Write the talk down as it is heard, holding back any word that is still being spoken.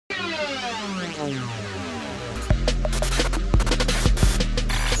Are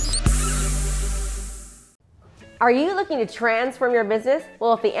you looking to transform your business?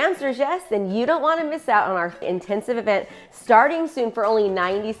 Well, if the answer is yes, then you don't want to miss out on our intensive event starting soon for only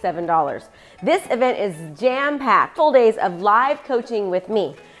 $97. This event is jam-packed, full days of live coaching with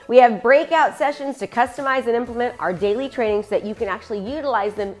me. We have breakout sessions to customize and implement our daily trainings so that you can actually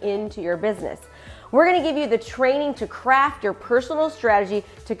utilize them into your business. We're going to give you the training to craft your personal strategy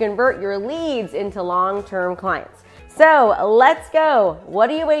to convert your leads into long-term clients. So let's go. What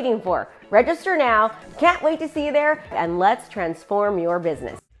are you waiting for? Register now. Can't wait to see you there, and let's transform your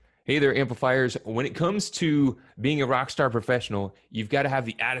business. Hey there, amplifiers. When it comes to being a rockstar professional, you've got to have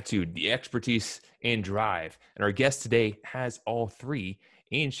the attitude, the expertise, and drive. And our guest today has all three,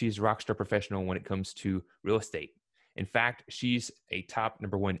 and she's a rockstar professional when it comes to real estate. In fact, she's a top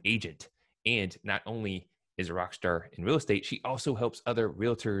 #1 agent. And not only is a rockstar in real estate, she also helps other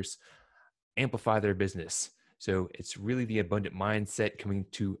realtors amplify their business. So it's really the abundant mindset coming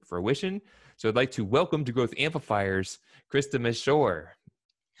to fruition. So I'd like to welcome to Growth Amplifiers, Krista Mashore.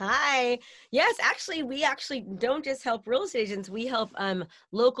 Hi. Yes, actually, we don't just help real estate agents. We help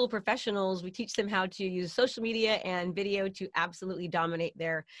local professionals. We teach them how to use social media and video to absolutely dominate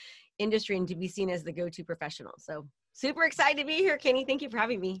their industry and to be seen as the go-to professional. So super excited to be here, Kenny. Thank you for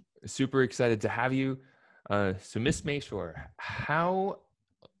having me. Super excited to have you. So Miss Mashore, how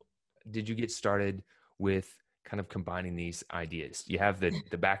did you get started with kind of combining these ideas? You have the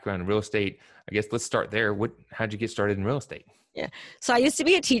background in real estate. I guess let's start there. How'd you get started in real estate? Yeah. So I used to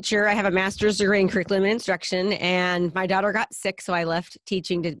be a teacher. I have a master's degree in curriculum and instruction, and my daughter got sick. So I left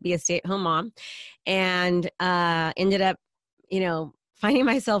teaching to be a stay-at-home mom, and ended up, finding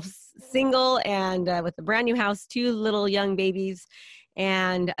myself single and with a brand new house, 2 little young babies,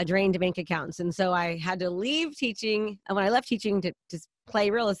 and a drained bank accounts. And so I had to leave teaching. And when I left teaching to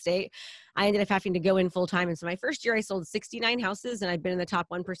play real estate, I ended up having to go in full time. And so my first year I sold 69 houses, and I've been in the top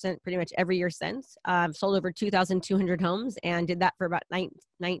 1% pretty much every year since. Sold over 2,200 homes and did that for about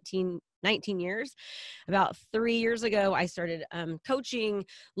 19 years. About 3 years ago, I started coaching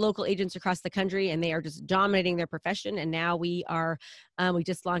local agents across the country, and they are just dominating their profession. And now we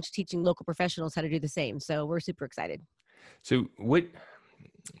just launched teaching local professionals how to do the same. So we're super excited. So what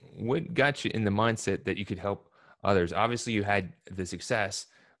got you in the mindset that you could help others? Obviously you had the success,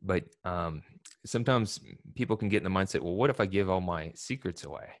 but sometimes people can get in the mindset, well, what if I give all my secrets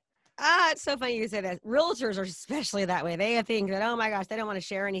away? It's so funny you say that. Realtors are especially that way. They think that, oh my gosh, they don't want to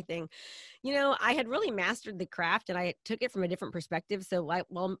share anything. I had really mastered the craft, and I took it from a different perspective. So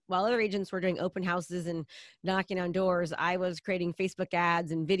while other agents were doing open houses and knocking on doors, I was creating Facebook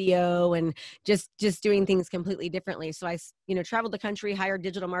ads and video and just doing things completely differently. So I, traveled the country, hired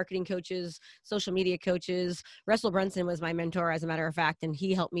digital marketing coaches, social media coaches. Russell Brunson was my mentor, as a matter of fact, and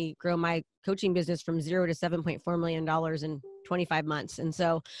he helped me grow my coaching business from 0 to $7.4 million in 25 months. And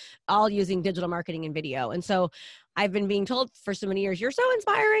so all using digital marketing and video. And so I've been being told for so many years, you're so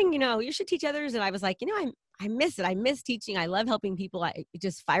inspiring, you should teach others. And I was like, I miss it. I miss teaching. I love helping people. It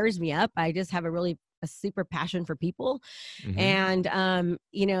just fires me up. I just have a super passion for people. Mm-hmm. And,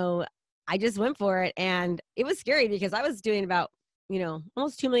 I just went for it, and it was scary because I was doing about,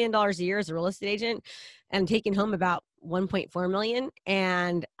 almost $2 million a year as a real estate agent and taking home about 1.4 million.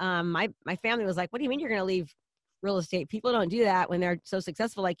 And, my family was like, what do you mean you're going to leave real estate? People don't do that when they're so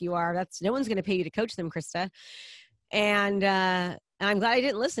successful like you are. No one's going to pay you to coach them, Krista. And I'm glad I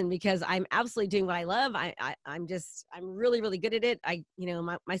didn't listen, because I'm absolutely doing what I love. I'm really, really good at it.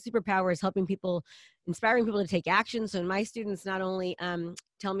 My superpower is helping people, inspiring people to take action. So my students not only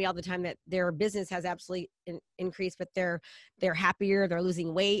tell me all the time that their business has absolutely increased, but they're happier, they're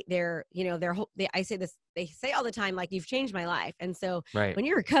losing weight, I say this, they say all the time, like, you've changed my life. And so right. When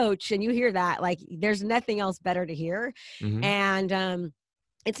you're a coach and you hear that, like, there's nothing else better to hear. Mm-hmm. And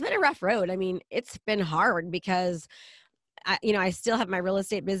it's been a rough road. I mean, it's been hard because I still have my real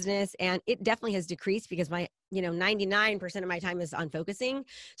estate business, and it definitely has decreased because my, 99% of my time is on focusing.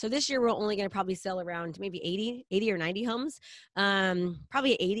 So this year we're only going to probably sell around maybe 80 or 90 homes.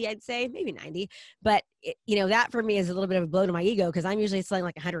 Probably 80, I'd say, maybe 90. But that for me is a little bit of a blow to my ego, because I'm usually selling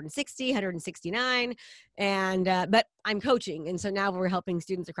like 160, 169. And, but I'm coaching. And so now we're helping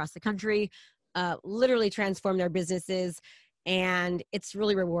students across the country, literally transform their businesses. And it's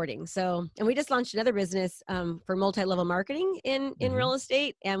really rewarding. So, and we just launched another business for multi-level marketing in mm-hmm. real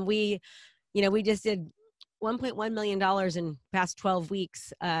estate. And we just did $1.1 million in past 14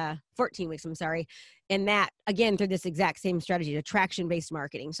 weeks, I'm sorry. And that, again, through this exact same strategy, attraction-based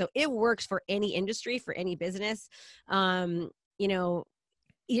marketing. So it works for any industry, for any business.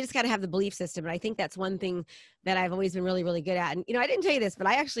 you just got to have the belief system. And I think that's one thing that I've always been really, really good at. And, I didn't tell you this, but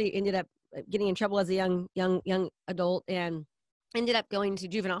I actually ended up getting in trouble as a young adult, and ended up going to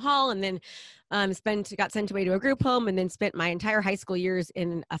juvenile hall, and then got sent away to a group home, and then spent my entire high school years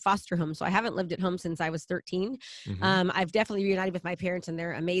in a foster home. So I haven't lived at home since I was 13. I've definitely reunited with my parents, and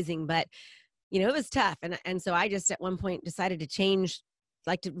they're amazing, but it was tough. And so I just at one point decided to change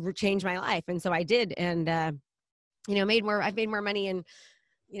my life. And so I did. And, I've made more money in,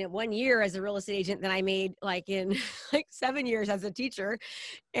 1 year as a real estate agent than I made in 7 years as a teacher.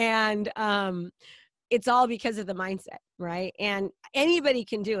 And, it's all because of the mindset, right? And anybody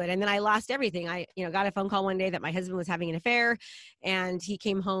can do it. And then I lost everything. I, got a phone call one day that my husband was having an affair, and he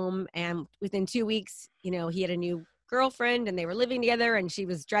came home, and within 2 weeks, he had a new girlfriend, and they were living together, and she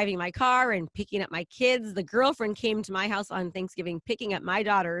was driving my car and picking up my kids. The girlfriend came to my house on Thanksgiving, picking up my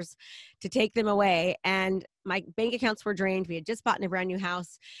daughters to take them away. And my bank accounts were drained. We had just bought in a brand new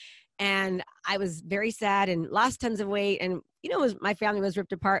house. And I was very sad and lost tons of weight. And, my family was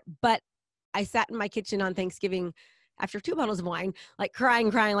ripped apart, but I sat in my kitchen on Thanksgiving after 2 bottles of wine, crying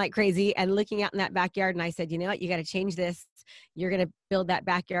like crazy, and looking out in that backyard. And I said, you know what, you got to change this. You're going to build that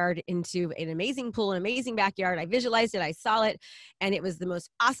backyard into an amazing pool, an amazing backyard. I visualized it. I saw it, and it was the most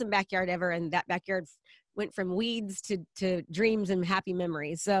awesome backyard ever. And that backyard went from weeds to dreams and happy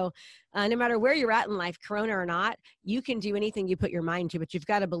memories. So no matter where you're at in life, Corona or not, you can do anything you put your mind to, but you've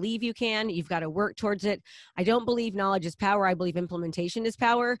got to believe you can. You've got to work towards it. I don't believe knowledge is power. I believe implementation is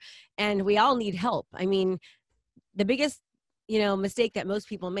power, and we all need help. I mean, the biggest mistake that most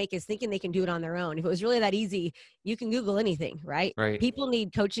people make is thinking they can do it on their own. If it was really that easy, you can Google anything, right? People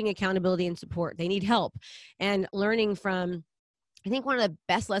need coaching, accountability, and support. They need help. And learning from, I think one of the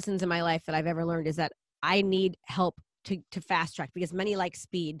best lessons in my life that I've ever learned is that I need help to fast track, because money likes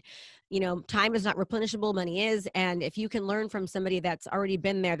speed. Time is not replenishable, money is. And if you can learn from somebody that's already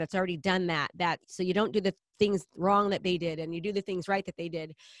been there, that's already done that, so you don't do the things wrong that they did, and you do the things right that they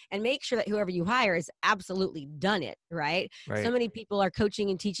did, and make sure that whoever you hire has absolutely done it, right? So many people are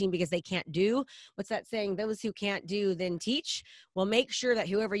coaching and teaching because they can't do. What's that saying? Those who can't do, then teach. Well, make sure that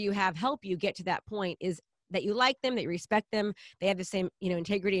whoever you have help you get to that point is that you like them, that you respect them, they have the same,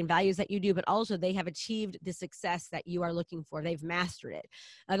 integrity and values that you do, but also they have achieved the success that you are looking for. They've mastered it.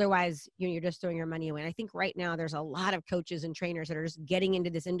 Otherwise, you're just throwing your money away. And I think right now there's a lot of coaches and trainers that are just getting into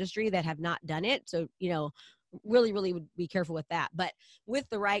this industry that have not done it. So, really, really would be careful with that. But with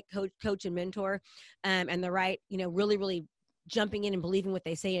the right coach and mentor, and the right, really, really jumping in and believing what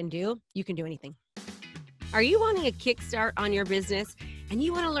they say and do, you can do anything. Are you wanting a kickstart on your business and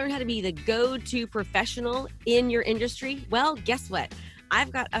you want to learn how to be the go-to professional in your industry? Well, guess what?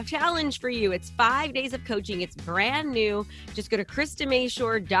 I've got a challenge for you. It's 5 days of coaching. It's brand new. Just go to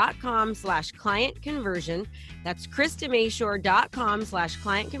KristaMashore.com/client conversion. That's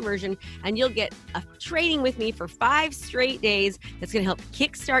KristaMashore.com/client conversion. And you'll get a training with me for 5 straight days that's going to help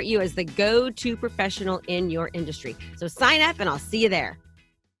kickstart you as the go-to professional in your industry. So sign up and I'll see you there.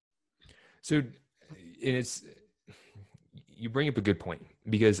 So you bring up a good point,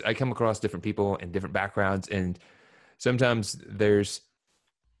 because I come across different people and different backgrounds, and sometimes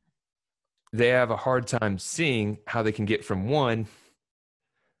they have a hard time seeing how they can get from one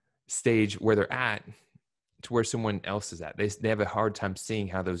stage where they're at to where someone else is at. They have a hard time seeing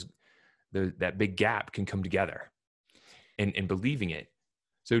how that big gap can come together and believing it.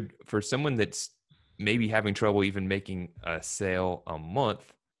 So for someone that's maybe having trouble even making a sale a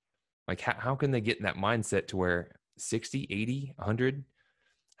month, how can they get in that mindset to where 60, 80, 100,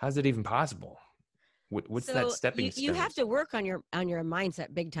 how's it even possible? What's that stepping stone? You have to work on your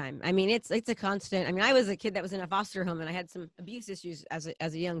mindset big time. I mean, it's a constant. I mean, I was a kid that was in a foster home, and I had some abuse issues as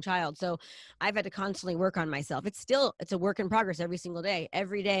a young child. So I've had to constantly work on myself. It's a work in progress every single day.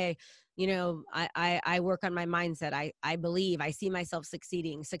 Every day, I work on my mindset. I believe, I see myself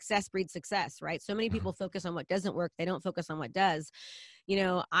succeeding. Success breeds success, right? So many people focus on what doesn't work. They don't focus on what does.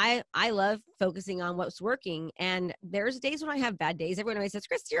 I love focusing on what's working. And there's days when I have bad days. Everyone always says,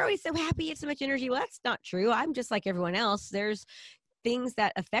 Chris, you're always so happy. You have so much energy. Well, that's not true. I'm just like everyone else. There's things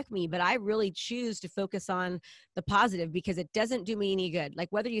that affect me, but I really choose to focus on the positive, because it doesn't do me any good. Like,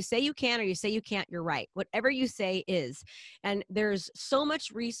 whether you say you can or you say you can't, you're right. Whatever you say is. And there's so much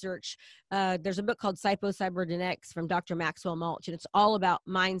research. There's a book called Cybernetics from Dr. Maxwell Maltz, and it's all about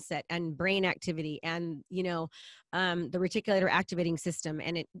mindset and brain activity and, the reticular activating system.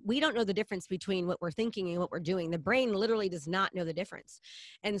 And we don't know the difference between what we're thinking and what we're doing. The brain literally does not know the difference.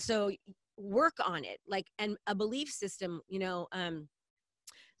 And so work on it. And a belief system,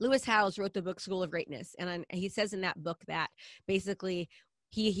 Lewis Howes wrote the book School of Greatness. And he says in that book that basically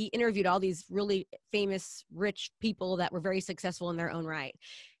he interviewed all these really famous, rich people that were very successful in their own right.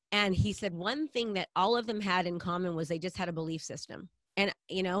 And he said one thing that all of them had in common was they just had a belief system. And,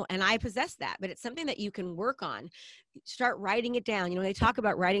 and I possess that, but it's something that you can work on. Start writing it down. They talk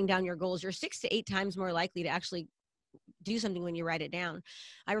about writing down your goals. You're 6 to 8 times more likely to actually do something when you write it down.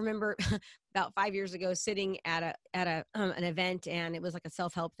 I remember about 5 years ago sitting at an event, and it was like a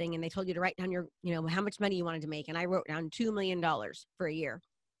self-help thing. And they told you to write down your, how much money you wanted to make. And I wrote down $2 million for a year.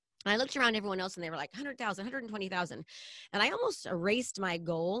 And I looked around everyone else and they were like 100,000, 120,000. And I almost erased my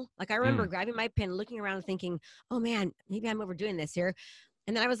goal. Like I remember grabbing my pen, looking around thinking, oh man, maybe I'm overdoing this here.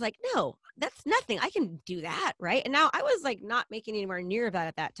 And then I was like, no, that's nothing. I can do that. Right. And now I was like not making anywhere near that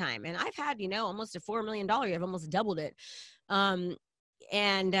at that time. And I've had, almost a $4 million. I've almost doubled it.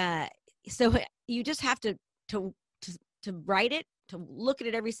 So you just have to write it, to look at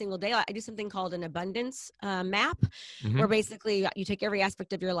it every single day. I do something called an abundance map, where basically you take every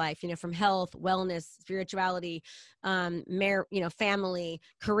aspect of your life, from health, wellness, spirituality, family,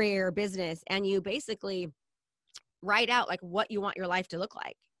 career, business, and you basically write out like what you want your life to look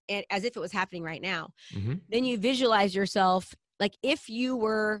like, and as if it was happening right now. Then you visualize yourself like if you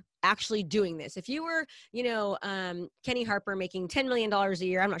were actually doing this. If you were, Kenny Harper making $10 million a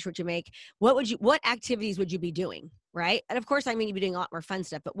year, I'm not sure what you make. What activities would you be doing? Right. And of course, I mean, you'd be doing a lot more fun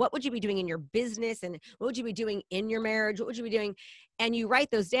stuff, but what would you be doing in your business? And what would you be doing in your marriage? What would you be doing? And you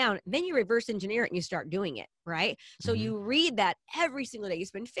write those down, then you reverse engineer it and you start doing it. Right. So you read that every single day. You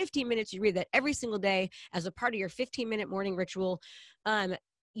spend 15 minutes, you read that every single day as a part of your 15-minute morning ritual.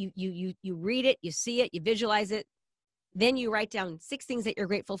 You read it, you see it, you visualize it. Then you write down 6 things that you're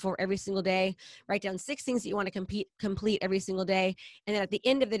grateful for every single day. Write down 6 things that you want to complete every single day. And then at the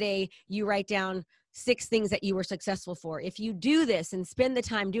end of the day, you write down 6 things that you were successful for. If you do this and spend the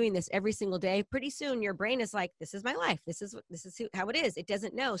time doing this every single day, pretty soon your brain is like, this is my life. This is how it is. It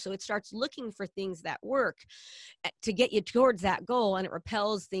doesn't know. So it starts looking for things that work to get you towards that goal, and it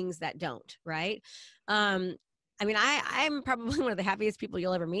repels things that don't. Right. I mean, I'm probably one of the happiest people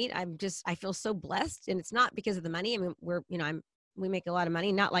you'll ever meet. I feel so blessed, and it's not because of the money. I mean, we make a lot of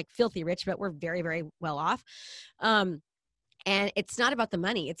money, not like filthy rich, but we're very, very well off. And it's not about the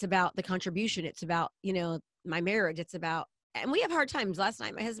money. It's about the contribution. It's about, my marriage. It's about, and we have hard times. Last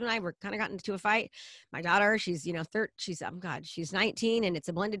night, my husband and I were kind of gotten into a fight. My daughter, she's, she's 19, and it's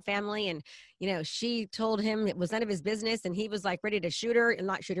a blended family. And, she told him it was none of his business. And he was like ready to shoot her, and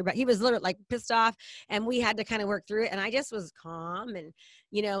not shoot her, but he was literally like pissed off. And we had to kind of work through it. And I just was calm and,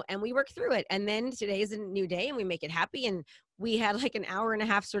 and we worked through it. And then today is a new day and we make it happy. And we had like an hour and a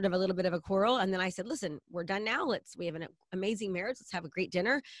half, sort of a little bit of a quarrel. And then I said, listen, we're done now. We have an amazing marriage. Let's have a great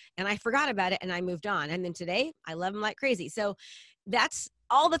dinner. And I forgot about it and I moved on. And then today I love him like crazy. So that's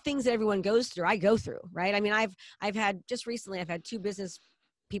all the things that everyone goes through. I go through, right? I mean, I've had 2 business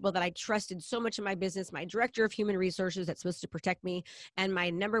people that I trusted so much in my business, my director of human resources that's supposed to protect me, and my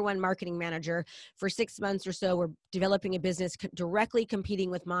number 1 marketing manager. For 6 months or so, we're developing a business directly competing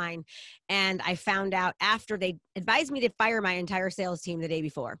with mine. And I found out after they advised me to fire my entire sales team the day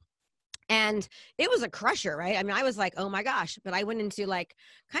before. And it was a crusher, right? I mean, I was like, oh my gosh, but I went into like,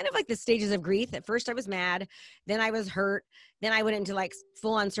 kind of like the stages of grief. At first I was mad, then I was hurt. Then I went into like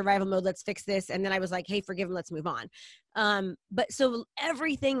full on survival mode. Let's fix this. And then I was like, hey, forgive him. Let's move on. But so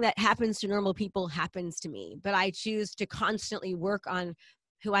everything that happens to normal people happens to me, but I choose to constantly work on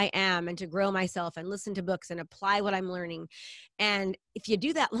who I am and to grow myself and listen to books and apply what I'm learning. And if you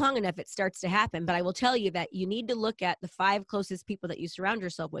do that long enough, it starts to happen. But I will tell you that you need to look at the 5 closest people that you surround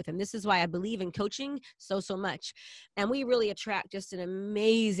yourself with. And this is why I believe in coaching so much. And we really attract just an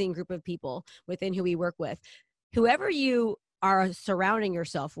amazing group of people within who we work with. Whoever you are surrounding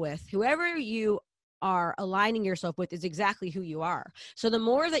yourself with, whoever you are aligning yourself with, is exactly who you are. So the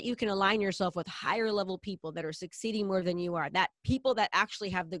more that you can align yourself with higher level people that are succeeding more than you are, that people that actually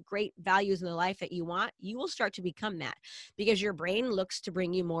have the great values in the life that you want, you will start to become that, because your brain looks to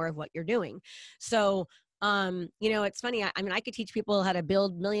bring you more of what you're doing. So it's funny. I mean, I could teach people how to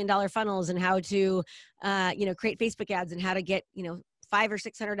build $1 million funnels and how to, create Facebook ads and how to get, 500 or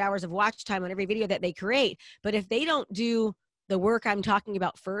 600 hours of watch time on every video that they create. But if they don't do the work I'm talking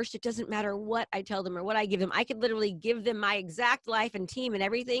about first, it doesn't matter what I tell them or what I give them. I could literally give them my exact life and team and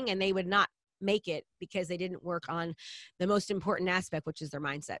everything, and they would not make it because they didn't work on the most important aspect, which is their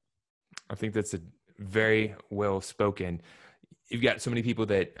mindset. I think that's a very well spoken. You've got so many people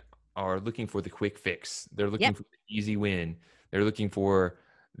that are looking for the quick fix. They're looking for the easy win. They're looking for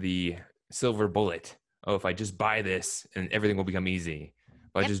the silver bullet. Oh, if I just buy this and everything will become easy.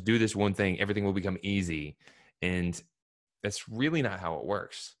 If I just do this one thing, everything will become easy. And that's really not how it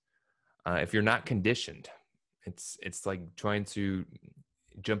works. If you're not conditioned, it's like trying to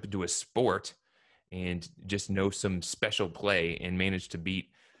jump into a sport and just know some special play and manage to beat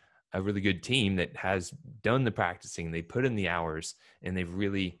a really good team that has done the practicing, they put in the hours, and they've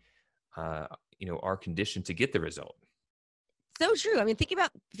really, are conditioned to get the result. So true. I mean, think about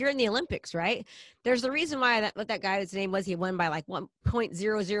if you're in the Olympics, right? There's the reason why what that guy's name was. He won by like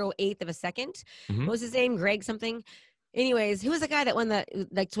 1.008 of a second. Mm-hmm. What was his name? Greg something. Anyways, who was the guy that won the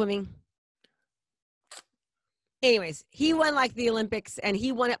like swimming? Anyways, he won like the Olympics, and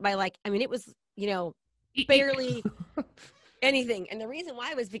he won it by like, I mean, it was, barely anything. And the reason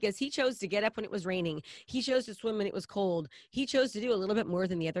why was because he chose to get up when it was raining. He chose to swim when it was cold. He chose to do a little bit more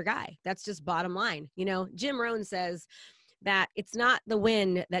than the other guy. That's just bottom line. Jim Rohn says that it's not the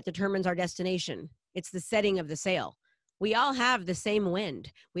wind that determines our destination. It's the setting of the sail. We all have the same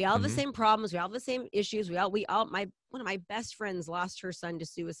wind. We all have the same problems. We all have the same issues. One of my best friends lost her son to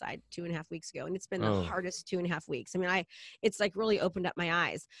suicide 2.5 weeks ago. And it's been the hardest 2.5 weeks. I mean, it's like really opened up my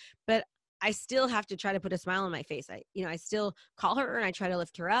eyes, but I still have to try to put a smile on my face. I still call her and I try to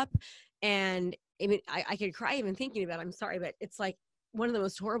lift her up. And I mean, I could cry even thinking about it. I'm sorry, but it's like one of the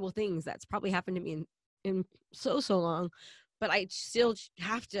most horrible things that's probably happened to me in so long. But I still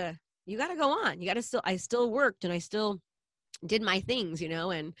have to, you got to go on. I still worked and I still did my things,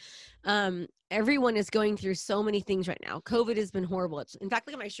 and everyone is going through so many things right now. COVID has been horrible. In fact,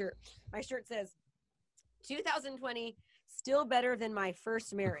 look at my shirt. My shirt says 2020 still better than my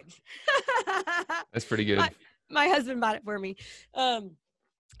first marriage. That's pretty good. My husband bought it for me. But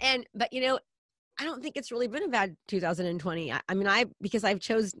I don't think it's really been a bad 2020. I mean, because I've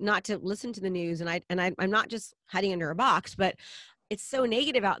chose not to listen to the news, and I'm not just hiding under a box, but it's so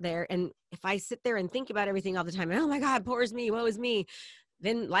negative out there. And if I sit there and think about everything all the time, oh my God, poor is me, woe is me,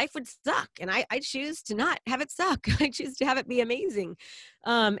 then life would suck. And I choose to not have it suck. I choose to have it be amazing.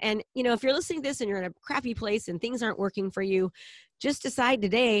 And if you're listening to this and you're in a crappy place and things aren't working for you, just decide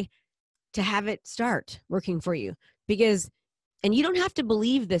today to have it start working for you. And you don't have to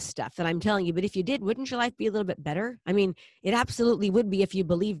believe this stuff that I'm telling you, but if you did, wouldn't your life be a little bit better? I mean, it absolutely would be if you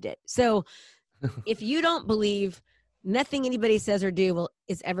believed it. So if you don't believe, nothing anybody says or do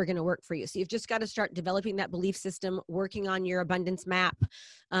is ever going to work for you. So you've just got to start developing that belief system, working on your abundance map,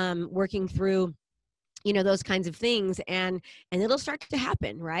 working through, those kinds of things, and it'll start to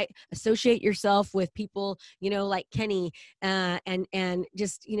happen, right? Associate yourself with people, like Kenny, and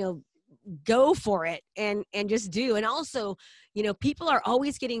just, go for it and just do. And also, people are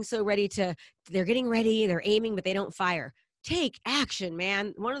always getting so ready they're getting ready, they're aiming, but they don't fire. Take action,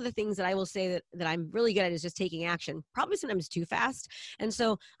 man. One of the things that I will say that I'm really good at is just taking action, probably sometimes too fast. And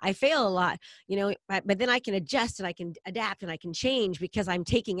so I fail a lot, but then I can adjust and I can adapt and I can change because I'm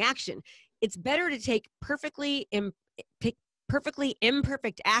taking action. It's better to take perfectly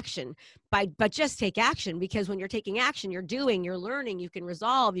imperfect action, but just take action, because when you're taking action, you're learning, you can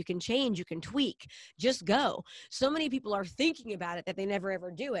resolve, you can change, you can tweak, just go. So many people are thinking about it that they never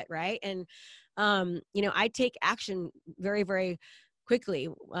ever do it. Right. And, I take action very, very quickly.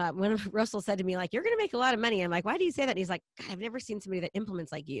 When Russell said to me, like, you're going to make a lot of money. I'm like, why do you say that? And he's like, God, I've never seen somebody that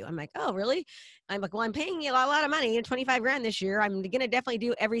implements like you. I'm like, oh, really? I'm like, well, I'm paying you a lot of money, 25 grand this year. I'm going to definitely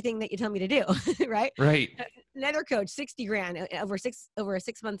do everything that you tell me to do. Right. Another coach, 60 grand over a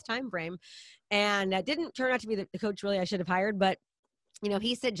 6 month time frame. And that didn't turn out to be the coach really I should have hired, but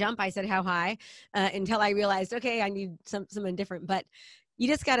he said jump, I said how high, until I realized, okay, I need something different. But you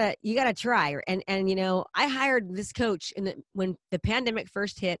gotta try. And I hired this coach when the pandemic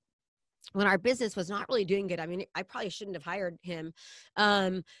first hit, when our business was not really doing good. I mean, I probably shouldn't have hired him.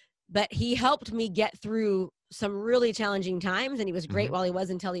 But he helped me get through some really challenging times, and he was great while he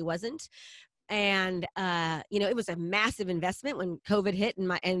was until he wasn't. And it was a massive investment when COVID hit,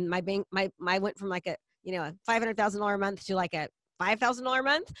 and my bank, my went from like a $500,000 a month to like a $5,000 a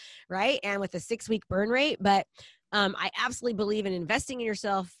month, right? And with a 6-week burn rate. But I absolutely believe in investing in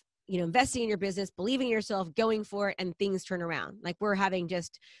yourself, investing in your business, believing in yourself, going for it, and things turn around. Like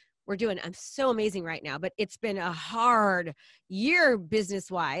I'm so amazing right now, but it's been a hard year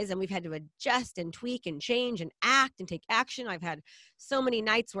business-wise, and we've had to adjust and tweak and change and act and take action. I've had so many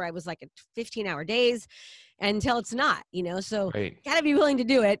nights where I was like at 15-hour days until it's not, so gotta be willing to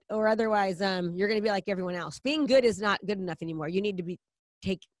do it, or otherwise you're going to be like everyone else. Being good is not good enough anymore. You need to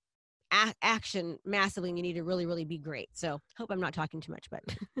take action massively, and you need to really, really be great. So hope I'm not talking too much, but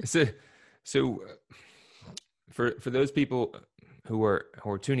so for those people who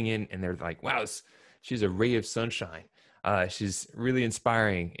are tuning in and they're like, wow, she's a ray of sunshine. She's really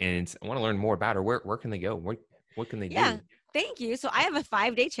inspiring, and I want to learn more about her. Where can they go? What can they do? Thank you. So I have a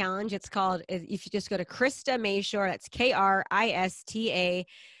 5-day challenge. It's called, if you just go to Krista Mashore, that's KRISTA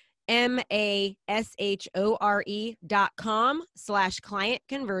MASHORE.com/client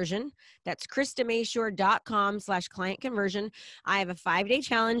conversion. That's KristaMashore.com/client conversion. I have a 5-day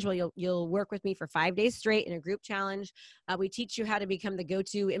challenge where you'll work with me for 5 days straight in a group challenge. We teach you how to become the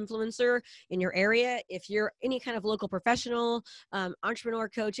go-to influencer in your area. If you're any kind of local professional, entrepreneur,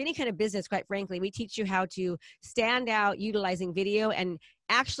 coach, any kind of business, quite frankly, we teach you how to stand out utilizing video and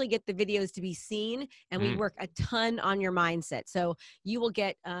actually get the videos to be seen. And we work a ton on your mindset. So you will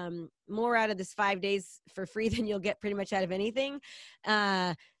get more out of this 5 days for free than you'll get pretty much out of anything.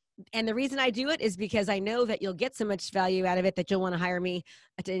 And the reason I do it is because I know that you'll get so much value out of it that you'll want to hire me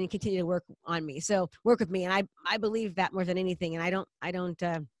and continue to work on me. So work with me. And I believe that more than anything. And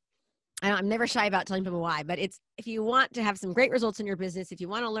I'm never shy about telling people why, but it's, if you want to have some great results in your business, if you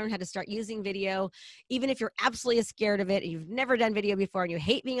want to learn how to start using video, even if you're absolutely scared of it and you've never done video before and you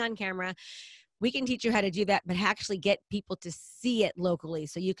hate being on camera, we can teach you how to do that, but actually get people to see it locally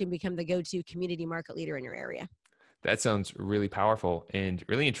so you can become the go-to community market leader in your area. That sounds really powerful and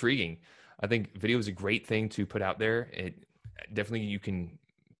really intriguing. I think video is a great thing to put out there. It definitely, you can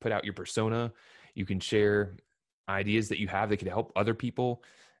put out your persona. You can share ideas that you have that could help other people.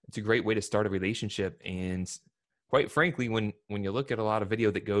 It's a great way to start a relationship. And quite frankly, when you look at a lot of video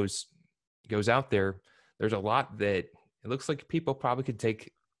that goes out there, there's a lot that it looks like people probably could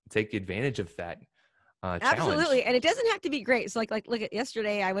take advantage of that challenge. Absolutely. And it doesn't have to be great. So like look at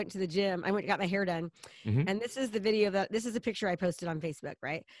yesterday, I went to the gym, I went and got my hair done. And this is the video this is a picture I posted on Facebook,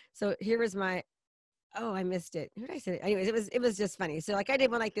 right? So here was I missed it. Who did I say? Anyways, it was just funny. So like I did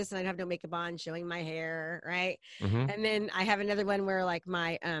one like this and I'd have no makeup on, showing my hair, right? And then I have another one where like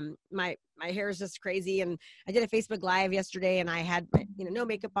my hair is just crazy. And I did a Facebook Live yesterday and I had no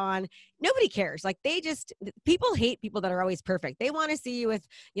makeup on. Nobody cares. Like people hate people that are always perfect. They want to see you with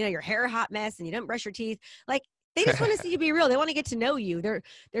your hair a hot mess and you don't brush your teeth. Like they just want to see you be real. They want to get to know you.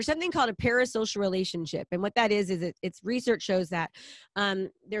 There's something called a parasocial relationship. And what that is it's research shows that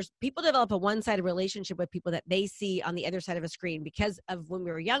there's people develop a one-sided relationship with people that they see on the other side of a screen because of when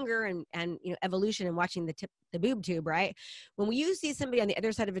we were younger and evolution and watching the boob tube, right? When you see somebody on the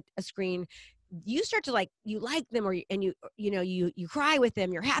other side of a screen, you start to you like them and you cry with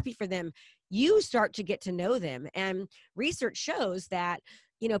them, you're happy for them, you start to get to know them. And research shows that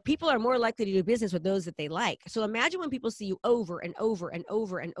people are more likely to do business with those that they like. So imagine when people see you over and over and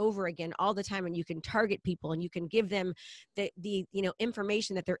over and over again all the time, and you can target people and you can give them the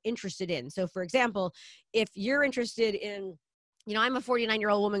information that they're interested in. So for example, if you're interested in, I'm a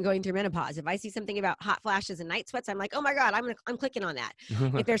 49-year-old woman going through menopause. If I see something about hot flashes and night sweats, I'm like, oh my God, I'm clicking on that.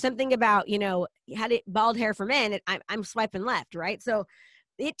 If there's something about, bald hair for men, I'm swiping left, right? So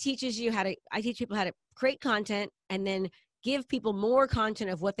it teaches you I teach people how to create content and then give people more content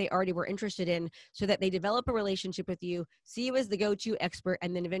of what they already were interested in so that they develop a relationship with you, see you as the go-to expert,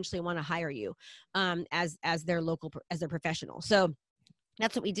 and then eventually want to hire you as their professional. So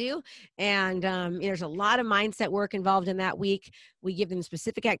that's what we do. And there's a lot of mindset work involved in that week. We give them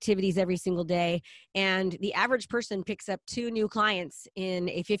specific activities every single day. And the average person picks up 2 new clients in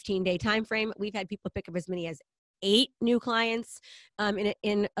a 15-day time frame. We've had people pick up as many as 8 new clients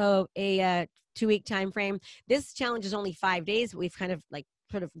in a 2-week time frame. This challenge is only 5 days. We've kind of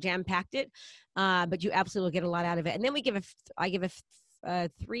sort of jam-packed it, but you absolutely will get a lot out of it. And then I give a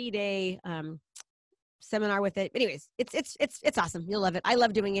 3-day seminar with it. Anyways, it's awesome. You'll love it. I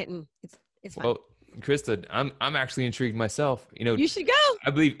love doing it, and it's fun. Well, Krista, I'm actually intrigued myself. You should go. I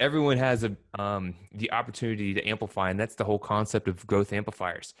believe everyone has the opportunity to amplify, and that's the whole concept of growth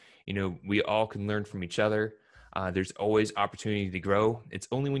amplifiers. We all can learn from each other. There's always opportunity to grow. It's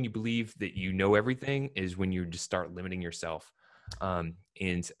only when you believe that you know everything is when you just start limiting yourself.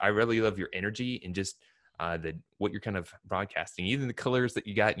 And I really love your energy and just what you're kind of broadcasting. Even the colors that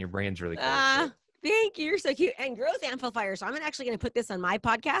you got in your brand's really cool. Thank you. You're so cute. And growth amplifier. So I'm actually going to put this on my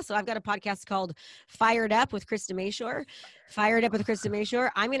podcast. So I've got a podcast called Fired Up with Krista Mashore. Fired Up with Krista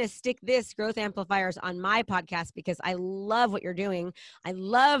Mashore. I'm going to stick this growth amplifiers on my podcast because I love what you're doing. I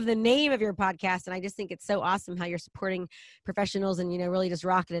love the name of your podcast. And I just think it's so awesome how you're supporting professionals and, really just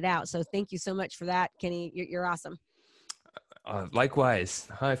rocking it out. So thank you so much for that, Kenny. You're awesome. Likewise.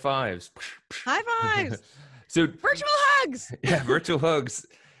 High fives. High fives. So virtual hugs. Yeah, virtual hugs.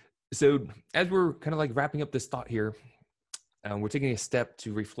 So as we're kind of wrapping up this thought here, we're taking a step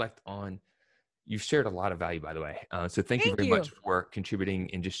to reflect on, you've shared a lot of value, by the way. So thank you very much for contributing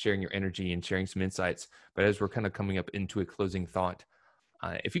and just sharing your energy and sharing some insights. But as we're kind of coming up into a closing thought,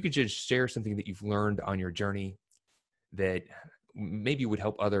 if you could just share something that you've learned on your journey that maybe would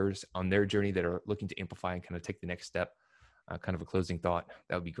help others on their journey that are looking to amplify and kind of take the next step, kind of a closing thought,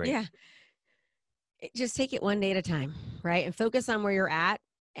 that would be great. Yeah. Just take it one day at a time, right? And focus on where you're at.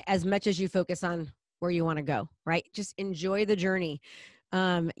 as much as you focus on where you want to go, right? Just enjoy the journey.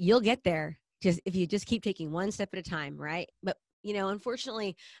 You'll get there just if you just keep taking one step at a time, right? But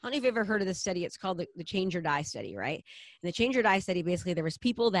unfortunately, I don't know if you've ever heard of this study. It's called the Change or Die study, right? And the Change or Die study, basically, there was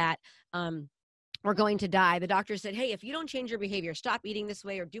people that were going to die. The doctor said, hey, if you don't change your behavior, stop eating this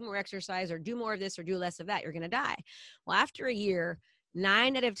way or do more exercise or do more of this or do less of that, you're going to die. Well, after a year,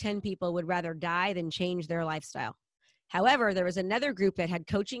 9 out of 10 people would rather die than change their lifestyle. However, there was another group that had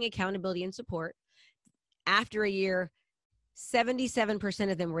coaching, accountability, and support. After a year,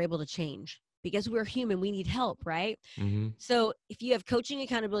 77% of them were able to change. Because we're human, we need help, right? Mm-hmm. So if you have coaching,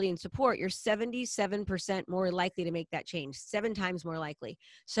 accountability, and support, you're 77% more likely to make that change, 7 times more likely.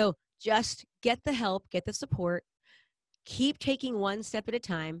 So just get the help, get the support, keep taking one step at a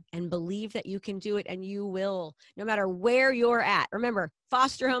time, and believe that you can do it, and you will, no matter where you're at. Remember,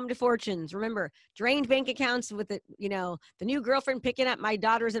 foster home to fortunes. Remember, drained bank accounts with the new girlfriend picking up my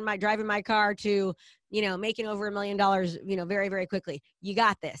daughters and driving my car to, making over $1 million, very, very quickly. You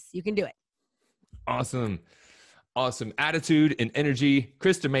got this. You can do it. Awesome attitude and energy.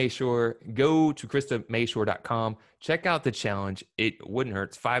 Krista Mashore. Go to KristaMashore.com. Check out the challenge. It wouldn't hurt.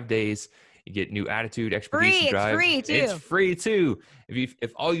 It's 5 days. You get new attitude, expertise, and drive. It's free too.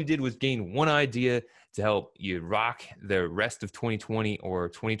 If all you did was gain one idea to help you rock the rest of 2020 or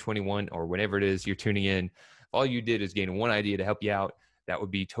 2021 or whenever it is you're tuning in, if all you did is gain one idea to help you out, that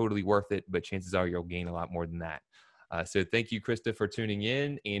would be totally worth it. But chances are you'll gain a lot more than that. So thank you, Krista, for tuning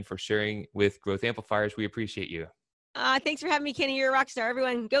in and for sharing with Growth Amplifiers. We appreciate you. Thanks for having me, Kenny. You're a rock star.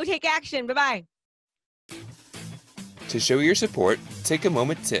 Everyone, go take action. Bye-bye. To show your support, take a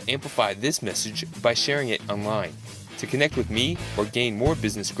moment to amplify this message by sharing it online. To connect with me or gain more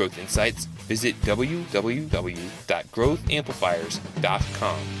business growth insights, visit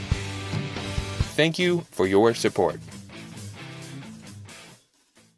www.growthamplifiers.com. Thank you for your support.